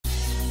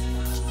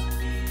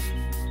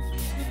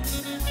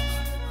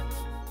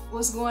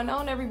What's going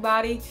on,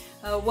 everybody?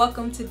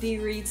 Welcome to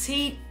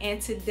DReedsHeat,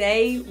 and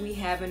today we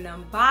have an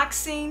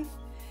unboxing,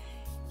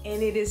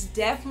 and it is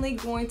definitely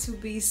going to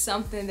be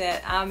something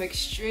that I'm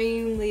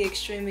extremely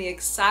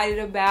excited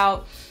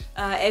about.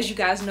 As you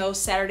guys know,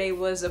 Saturday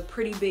was a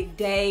pretty big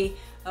day.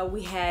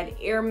 We had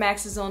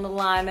AIRMAXs on the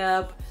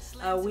lineup.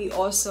 We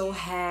also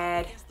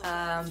had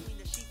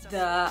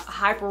the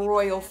Hyper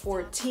Royal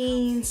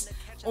 14s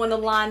on the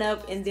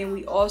lineup, and then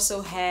we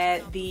also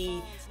had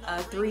the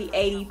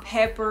 380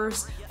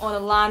 peppers on the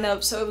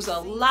lineup. So it was a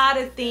lot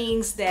of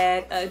things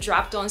that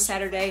dropped on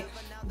Saturday,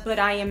 but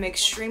I am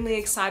extremely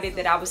excited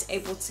that I was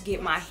able to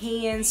get my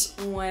hands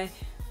on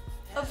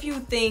a few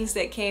things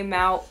that came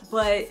out.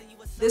 But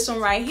this one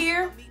right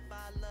here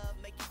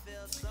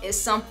is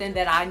something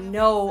that I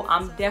know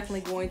I'm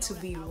definitely going to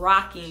be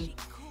rocking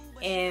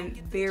and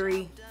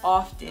very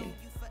often.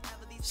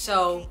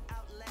 So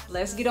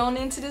let's get on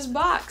into this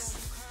box.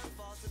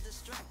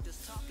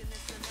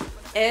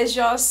 As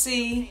y'all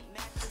see,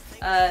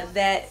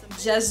 that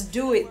Just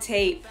Do It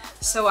tape.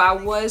 So I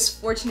was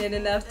fortunate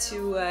enough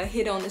to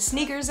hit on the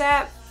sneakers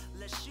app.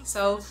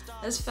 So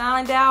let's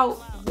find out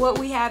what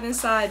we have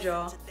inside,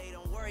 y'all.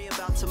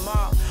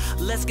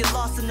 Let's get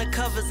lost in the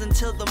covers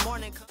until the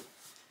morning.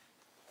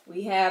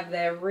 We have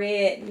that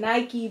red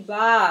Nike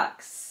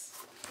box,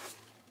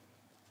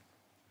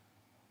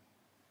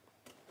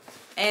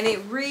 and it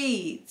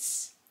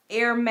reads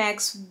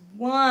AIRMAX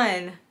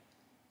 1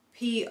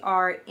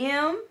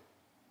 PRM.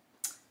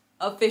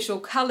 Official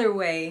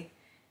colorway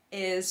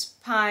is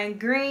pine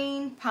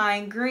green.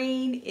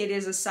 It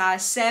is a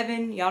size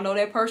 7. Y'all know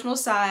that personal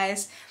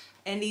size,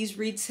 and these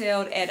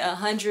retailed at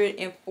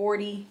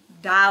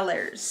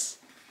 $140.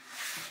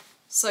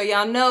 So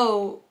y'all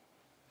know,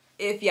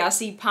 if y'all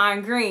see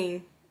pine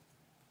green,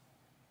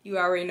 you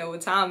already know what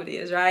time it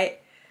is,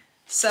 right?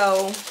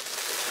 So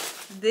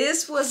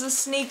this was a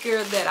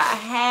sneaker that I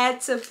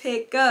had to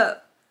pick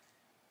up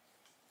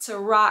to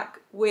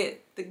rock with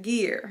the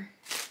gear.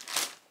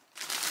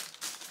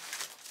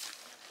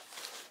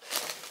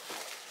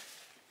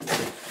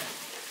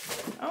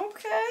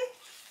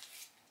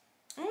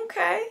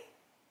 Okay,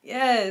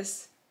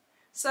 yes.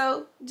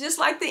 So just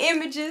like the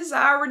images,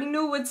 I already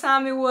knew what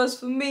time it was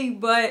for me,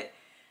 but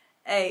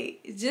hey,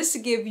 just to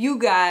give you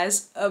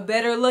guys a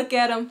better look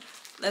at them,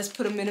 let's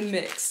put them in a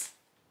mix.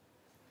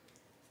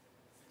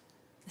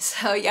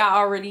 So y'all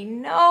already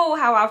know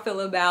how I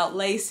feel about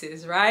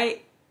laces,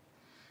 right?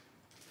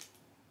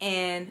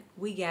 And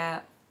we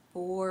got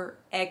 4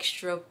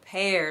 extra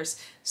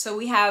pairs. So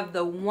we have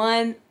the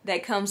one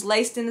that comes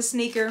laced in the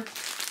sneaker.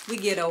 We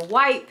get a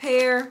white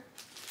pair.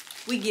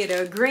 We get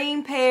a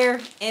green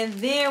pair, and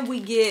then we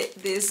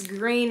get this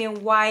green and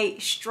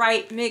white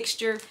stripe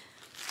mixture.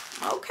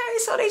 Okay,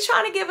 so they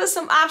trying to give us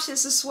some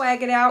options to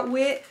swag it out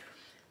with.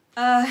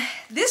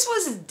 This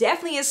was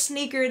definitely a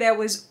sneaker that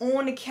was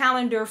on the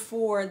calendar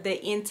for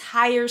the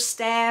entire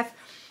staff.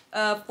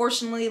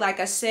 Fortunately, like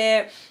I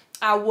said,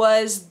 I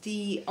was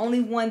the only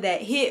one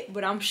that hit,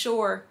 but I'm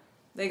sure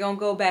they're gonna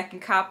go back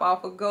and cop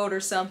off a gold or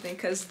something,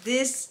 because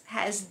this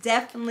has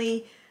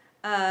definitely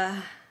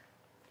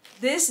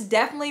this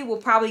definitely will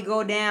probably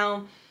go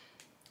down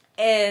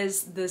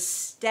as the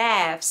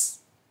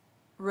staff's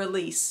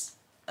release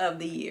of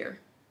the year.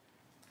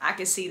 I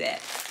can see that.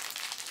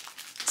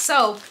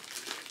 So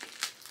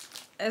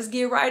let's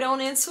get right on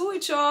into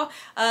it, y'all.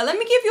 Let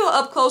me give you an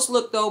up-close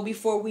look though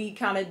before we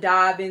kind of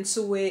dive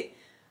into it,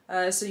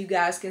 so you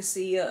guys can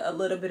see a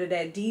little bit of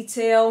that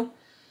detail.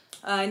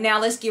 Now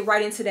let's get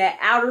right into that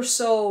outer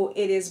sole.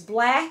 It is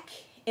black.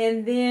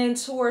 And then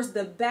towards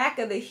the back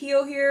of the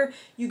heel here,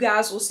 you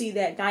guys will see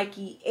that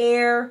Nike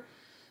Air.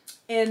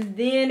 And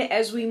then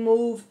as we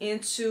move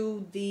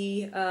into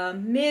the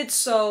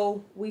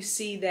midsole, we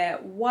see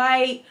that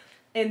white.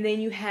 And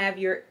then you have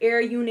your Air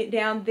unit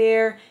down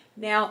there.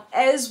 Now,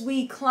 as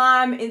we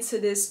climb into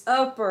this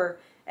upper,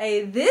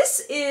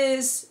 this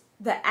is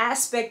the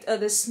aspect of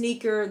the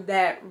sneaker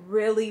that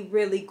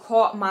really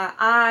caught my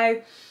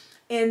eye.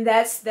 And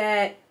that's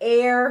that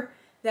Air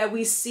that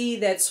we see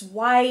that's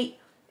white.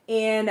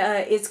 And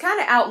it's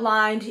kind of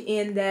outlined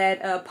in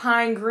that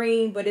pine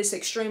green, but it's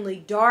extremely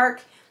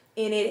dark,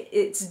 and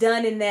it's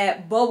done in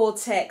that bubble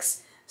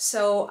text.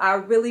 So I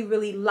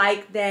really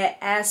like that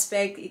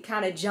aspect. It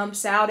kind of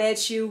jumps out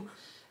at you.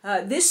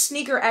 This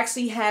sneaker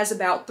actually has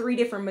about 3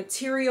 different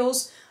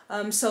materials,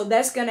 so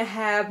that's going to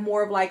have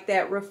more of like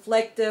that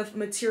reflective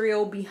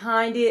material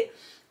behind it.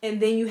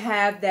 And then you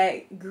have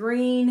that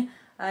green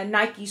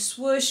Nike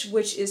swoosh,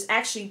 which is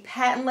actually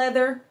patent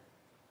leather.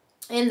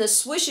 And the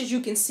swoosh, as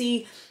you can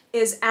see,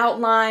 is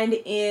outlined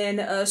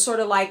in sort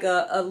of like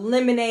a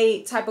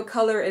lemonade type of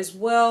color as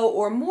well,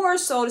 or more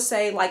so to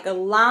say like a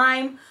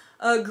lime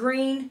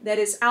green that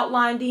is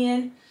outlined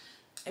in,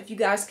 if you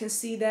guys can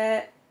see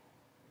that.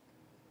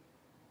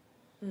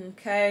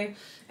 Okay,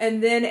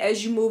 and then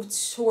as you move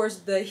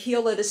towards the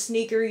heel of the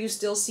sneaker, you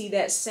still see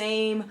that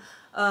same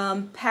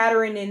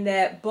pattern in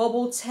that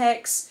bubble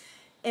text.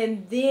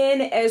 And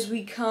then as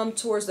we come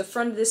towards the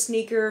front of the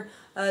sneaker,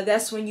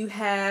 That's when you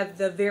have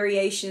the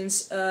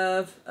variations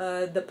of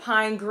the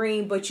pine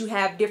green, but you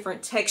have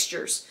different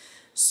textures.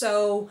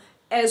 So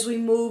as we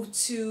move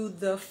to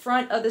the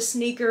front of the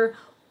sneaker,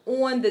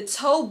 on the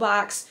toe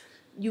box,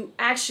 you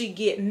actually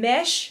get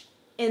mesh,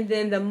 and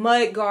then the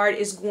mud guard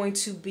is going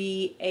to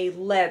be a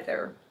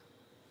leather.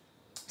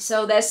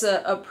 So that's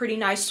a pretty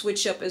nice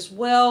switch up as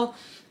well.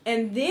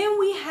 And then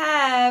we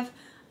have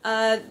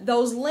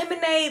those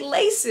Limeade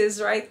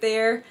laces right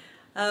there,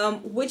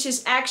 which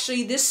is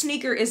actually, this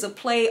sneaker is a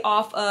play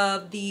off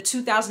of the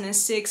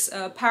 2006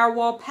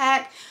 Powerwall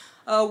pack,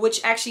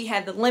 which actually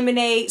had the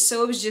Limeade.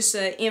 So it was just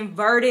an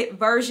inverted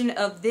version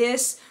of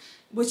this,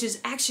 which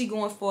is actually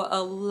going for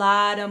a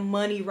lot of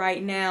money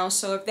right now.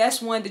 So if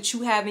that's one that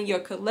you have in your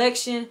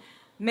collection,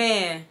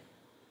 man,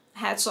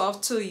 hats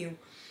off to you.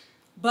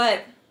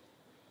 But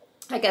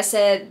like I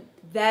said,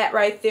 that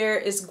right there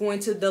is going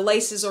to, the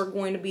laces are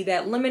going to be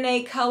that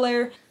Limeade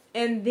color.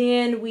 And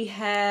then we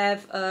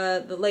have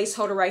the lace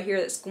holder right here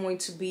that's going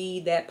to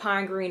be that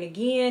pine green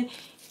again.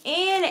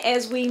 And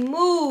as we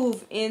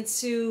move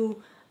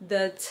into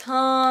the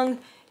tongue,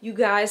 you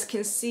guys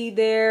can see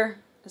there,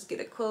 let's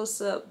get a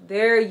close up.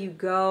 There you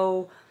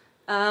go.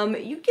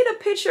 You get a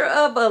picture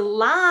of a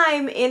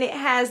lime, and it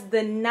has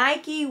the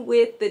Nike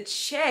with the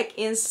check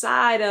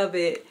inside of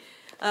it.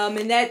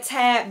 And that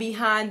tab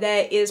behind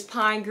that is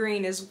pine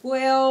green as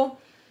well.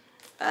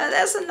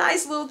 That's a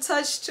nice little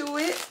touch to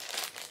it.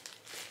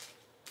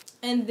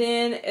 And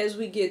then as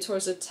we get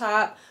towards the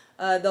top,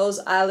 those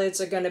eyelets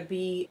are going to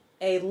be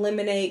a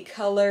Limeade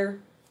color.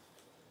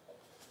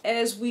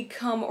 As we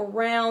come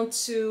around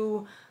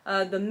to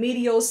the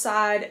medial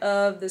side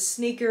of the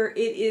sneaker,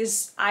 it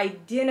is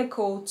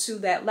identical to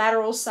that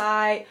lateral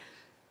side.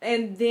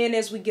 And then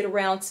as we get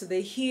around to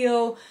the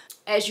heel,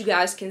 as you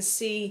guys can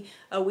see,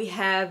 we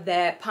have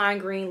that pine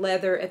green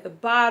leather at the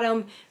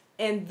bottom,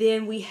 and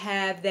then we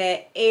have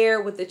that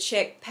air with the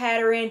check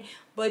pattern,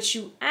 but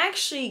you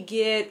actually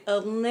get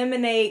a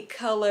Limeade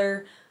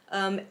color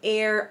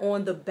air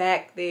on the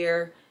back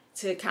there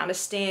to kind of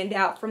stand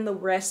out from the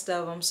rest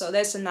of them. So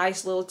that's a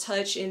nice little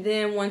touch. And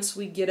then once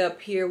we get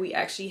up here, we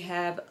actually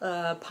have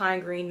a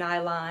pine green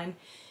nylon.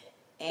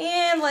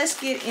 And let's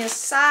get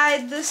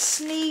inside the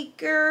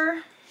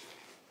sneaker.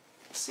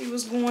 See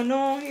what's going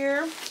on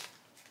here.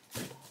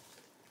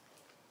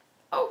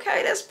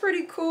 Okay, that's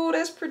pretty cool.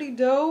 That's pretty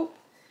dope.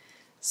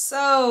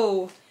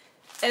 So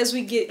as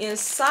we get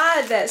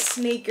inside that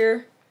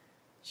sneaker,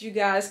 you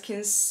guys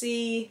can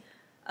see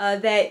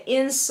that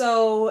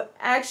insole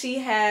actually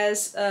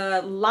has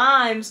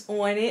limes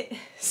on it,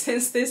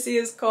 since this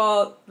is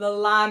called the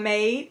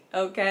Limeade.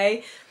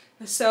 Okay,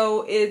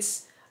 so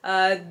it's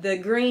the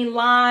green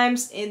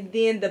limes, and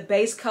then the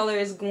base color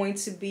is going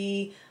to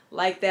be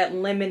like that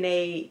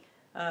Limeade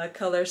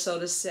color, so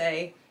to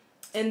say.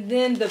 And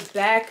then the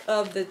back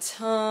of the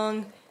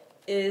tongue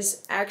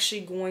is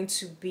actually going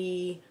to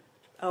be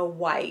a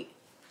white,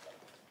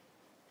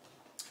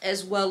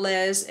 as well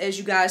as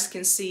you guys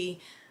can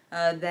see,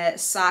 that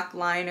sock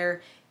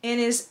liner, and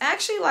it's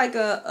actually like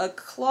a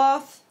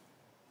cloth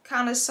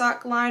kind of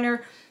sock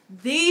liner.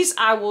 These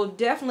I will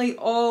definitely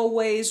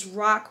always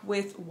rock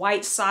with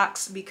white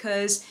socks,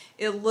 because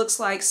it looks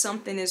like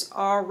something is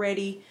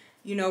already,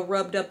 you know,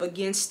 rubbed up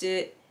against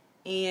it,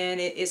 and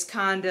it's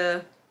kind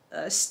of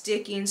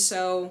sticking.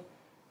 So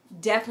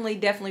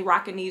definitely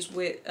rocking these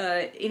with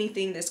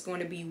anything that's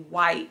going to be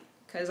white,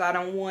 because I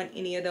don't want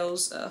any of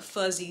those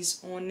fuzzies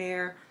on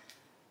there.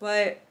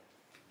 But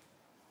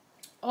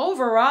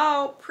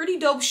overall, pretty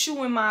dope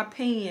shoe in my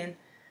opinion.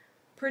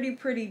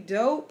 Pretty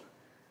dope.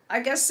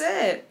 Like I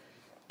said,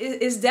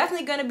 it's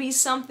definitely going to be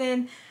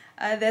something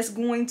that's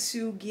going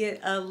to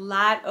get a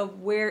lot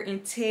of wear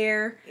and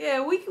tear.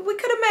 Yeah, we could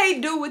have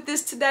made do with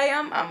this today.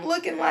 I'm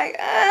looking like,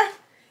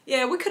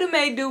 yeah, we could have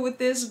made do with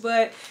this,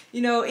 but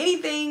you know,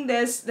 anything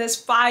that's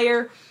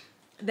fire,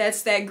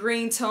 that's that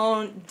green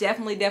tone,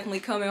 definitely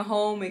coming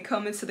home and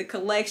coming to the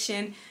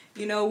collection.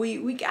 You know,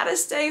 we gotta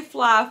stay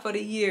fly for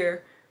the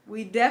year.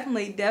 We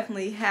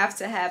definitely have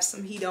to have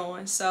some heat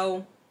on.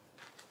 So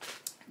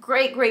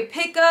great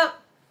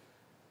pickup,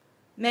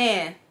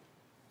 man.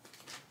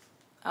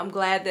 I'm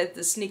glad that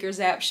the sneakers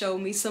app showed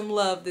me some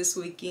love this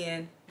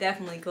weekend.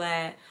 Definitely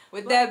glad.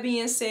 With that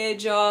being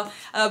said, y'all,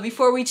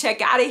 before we check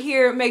out of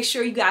here, make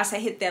sure you guys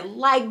have hit that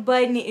like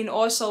button, and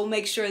also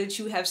make sure that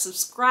you have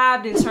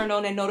subscribed and turned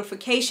on that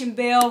notification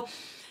bell.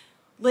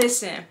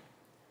 Listen,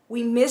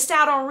 we missed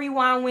out on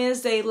Rewind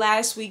Wednesday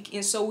last week,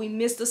 and so we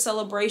missed the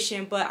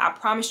celebration, but I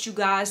promised you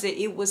guys that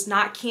it was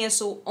not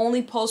canceled,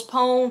 only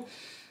postponed.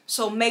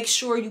 So make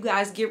sure you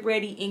guys get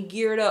ready and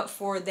geared up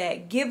for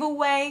that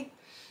giveaway.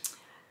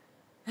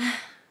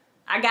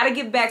 I gotta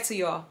get back to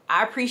y'all.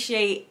 I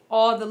appreciate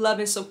all the love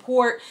and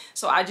support,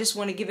 so I just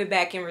want to give it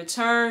back in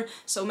return.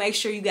 So make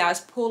sure you guys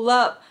pull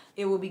up.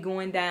 It will be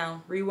going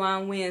down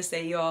Rewind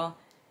Wednesday, y'all.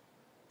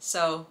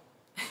 So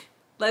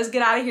let's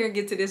get out of here and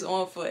get to this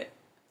on foot.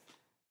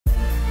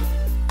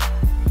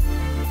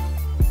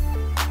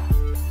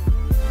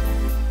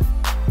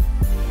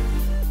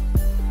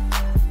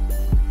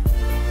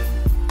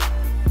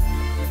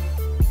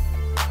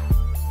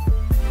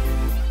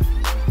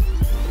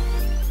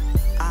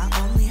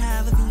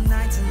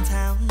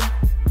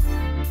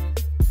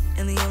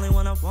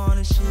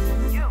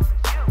 it's you.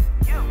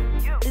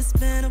 It's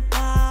been a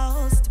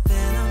while since you've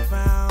been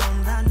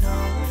around. I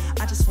know,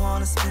 I just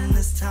wanna spend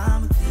this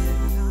time with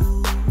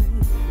you.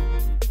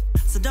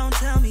 So don't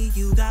tell me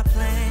you got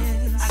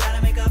plans. I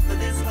gotta make up for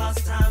this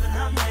lost time and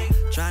I'm late.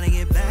 Trying to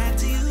get